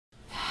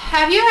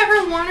Have you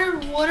ever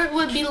wondered what it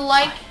would be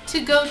like to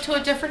go to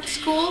a different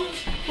school?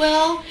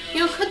 Well,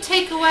 you could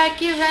take a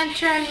wacky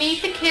adventure and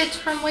meet the kids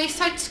from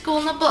Wayside School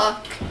in the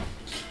book.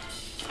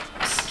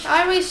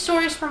 Sideways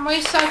Stories from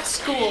Wayside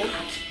School.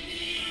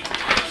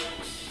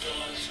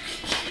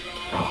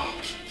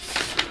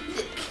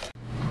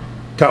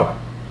 Go.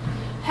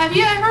 Have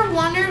you ever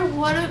wondered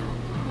what it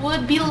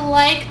would be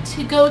like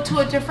to go to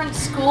a different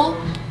school?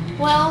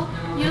 Well,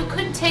 you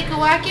could take a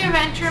wacky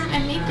adventure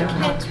and meet the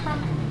kids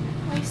from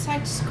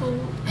Wayside School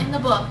in the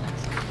book.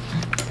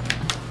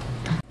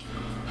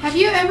 Have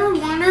you ever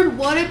wondered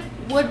what it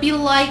would be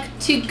like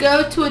to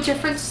go to a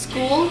different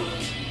school?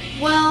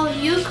 Well,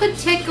 you could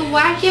take a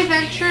wacky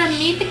adventure and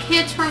meet the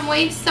kids from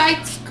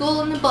Wayside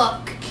School in the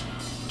book.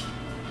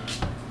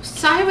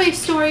 Sideways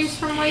Stories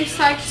from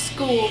Wayside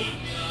School.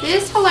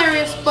 This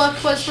hilarious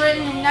book was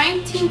written in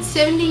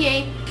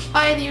 1978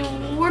 by the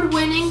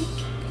award-winning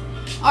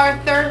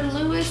Arthur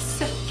Lewis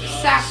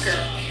Sacker.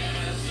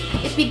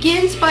 It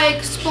begins by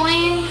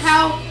explaining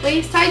how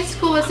Wayside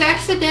School was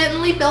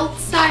accidentally built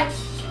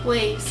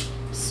sideways.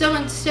 So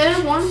instead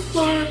of one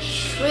floor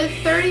with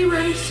 30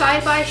 rooms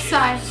side by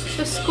side,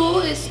 the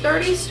school is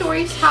 30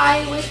 stories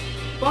high with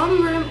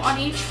one room on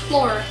each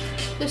floor.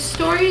 The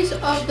stories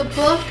of the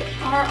book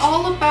are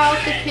all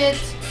about the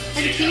kids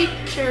and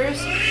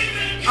teachers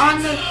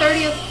on the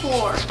 30th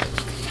floor.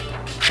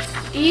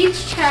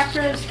 Each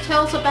chapter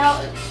tells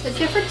about a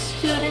different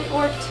student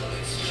or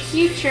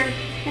teacher,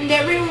 and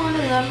every one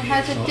of them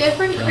has a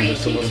different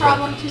crazy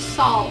problem to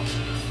solve.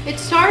 It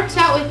starts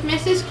out with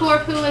Mrs.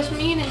 Gorp, who was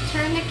mean and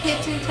turned the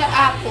kids into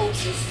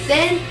apples.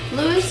 Then,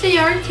 Louis the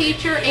art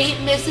teacher ate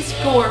Mrs.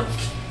 Gorp.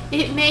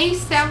 It may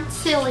sound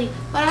silly,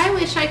 but I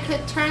wish I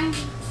could turn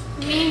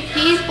mean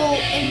people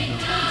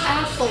into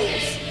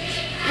apples.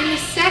 In the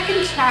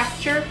second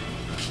chapter,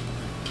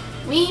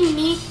 we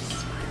meet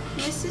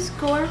Mrs.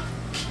 Gorp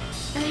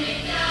and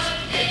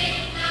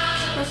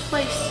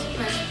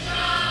replacement.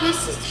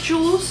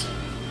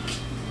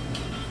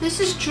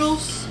 Mrs.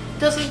 Jules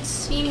doesn't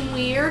seem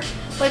weird,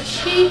 but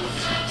she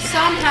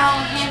somehow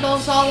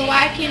handles all the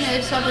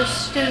wackiness of her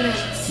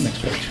students.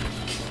 Next page.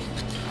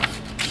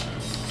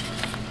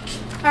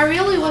 I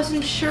really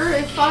wasn't sure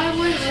if I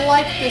would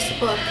like this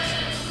book,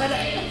 but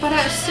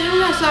as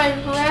soon as I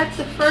read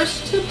the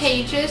first 2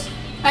 pages,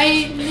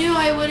 I knew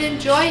I would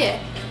enjoy it.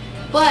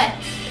 But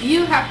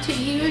you have to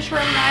use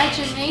your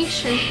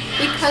imagination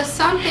because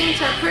some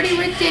things are pretty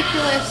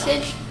ridiculous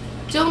and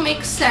don't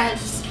make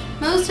sense.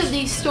 Most of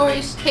these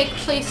stories take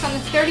place on the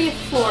 30th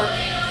floor.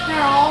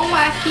 They're all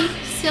wacky,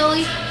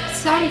 silly,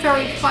 some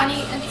very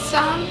funny, and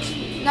some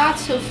not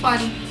so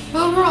funny.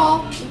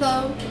 Overall,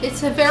 though,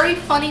 it's a very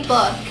funny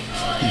book.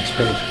 Next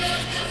page.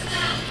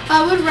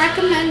 I would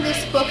recommend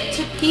this book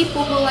to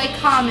people who like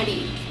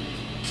comedy.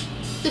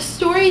 The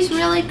stories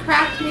really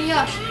cracked me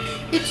up.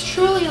 It's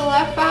truly a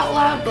laugh out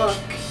loud book.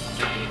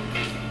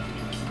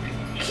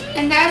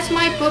 And that's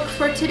my book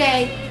for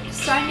today.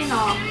 Signing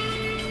off.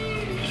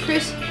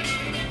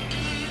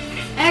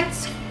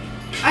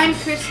 I'm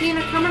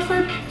Christina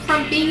Comerford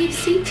from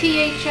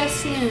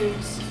BCTHS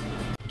News.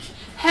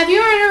 Have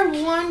you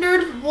ever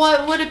wondered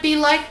what would it be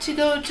like to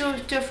go to a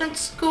different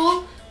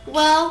school?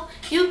 Well,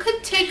 you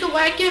could take a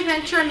wacky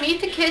adventure and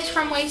meet the kids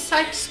from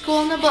Wayside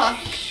School in the book.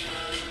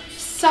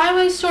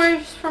 Sideways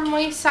Stories from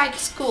Wayside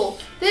School.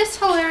 This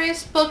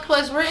hilarious book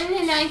was written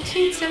in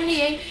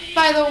 1978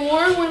 by the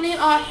award-winning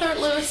author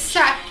Louis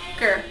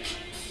Sacker.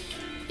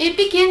 It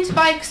begins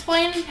by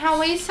explaining how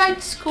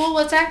Wayside School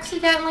was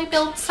accidentally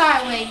built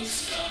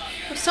sideways.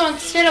 So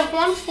instead of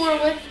one floor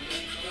with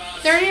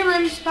 30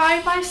 rooms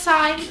side by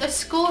side, the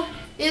school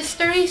is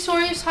 30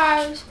 stories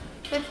high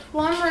with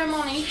one room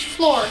on each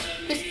floor.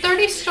 The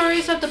 30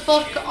 stories of the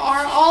book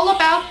are all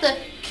about the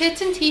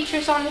kids and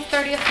teachers on the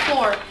 30th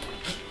floor.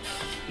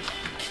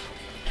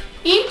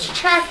 Each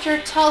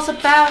chapter tells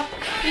about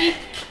each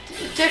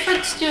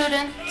different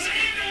student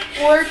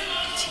or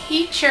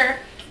teacher,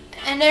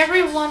 and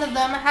every one of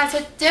them has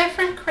a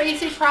different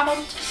crazy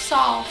problem to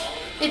solve.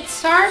 It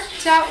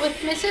starts out with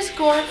Mrs.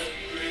 Gorp,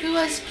 who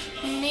was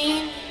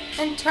mean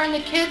and turned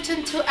the kids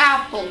into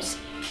apples.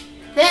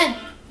 Then,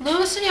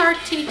 Louis the art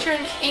teacher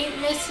ate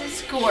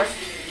Mrs. Gorp.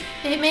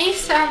 It may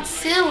sound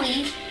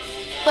silly,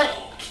 but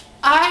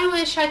I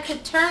wish I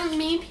could turn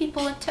mean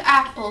people into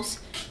apples.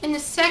 In the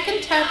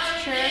second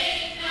chapter,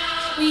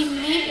 we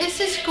meet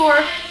Mrs.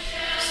 Gorp's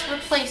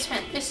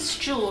replacement, Mrs.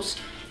 Jules.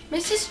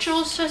 Mrs.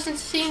 Jules doesn't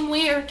seem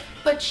weird,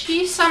 but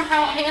she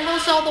somehow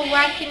handles all the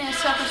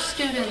wackiness of her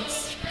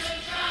students.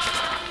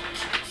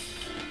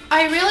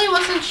 I really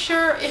wasn't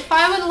sure if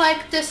I would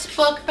like this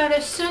book, but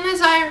as soon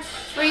as I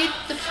read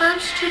the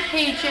first 2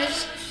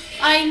 pages,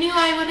 I knew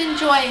I would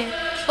enjoy it.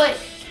 But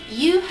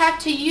you have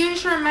to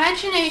use your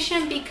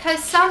imagination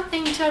because some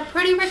things are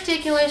pretty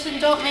ridiculous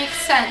and don't make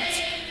sense.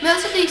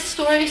 Most of these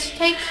stories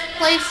take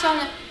place on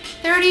the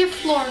 30th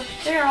floor.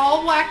 They are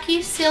all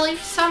wacky, silly,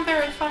 some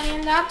very funny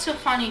and not so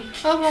funny.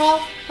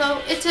 Overall,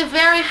 though, it's a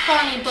very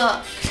funny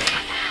book.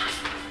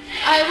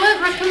 I would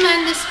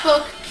recommend this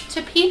book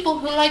to people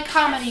who like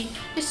comedy.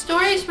 The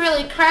stories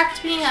really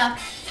cracked me up.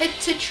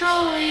 It's a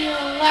truly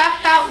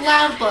laugh out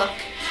loud book.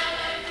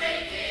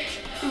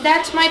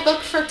 That's my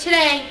book for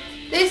today.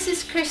 This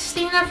is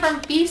Christina from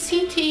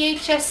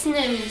BCTHS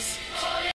News.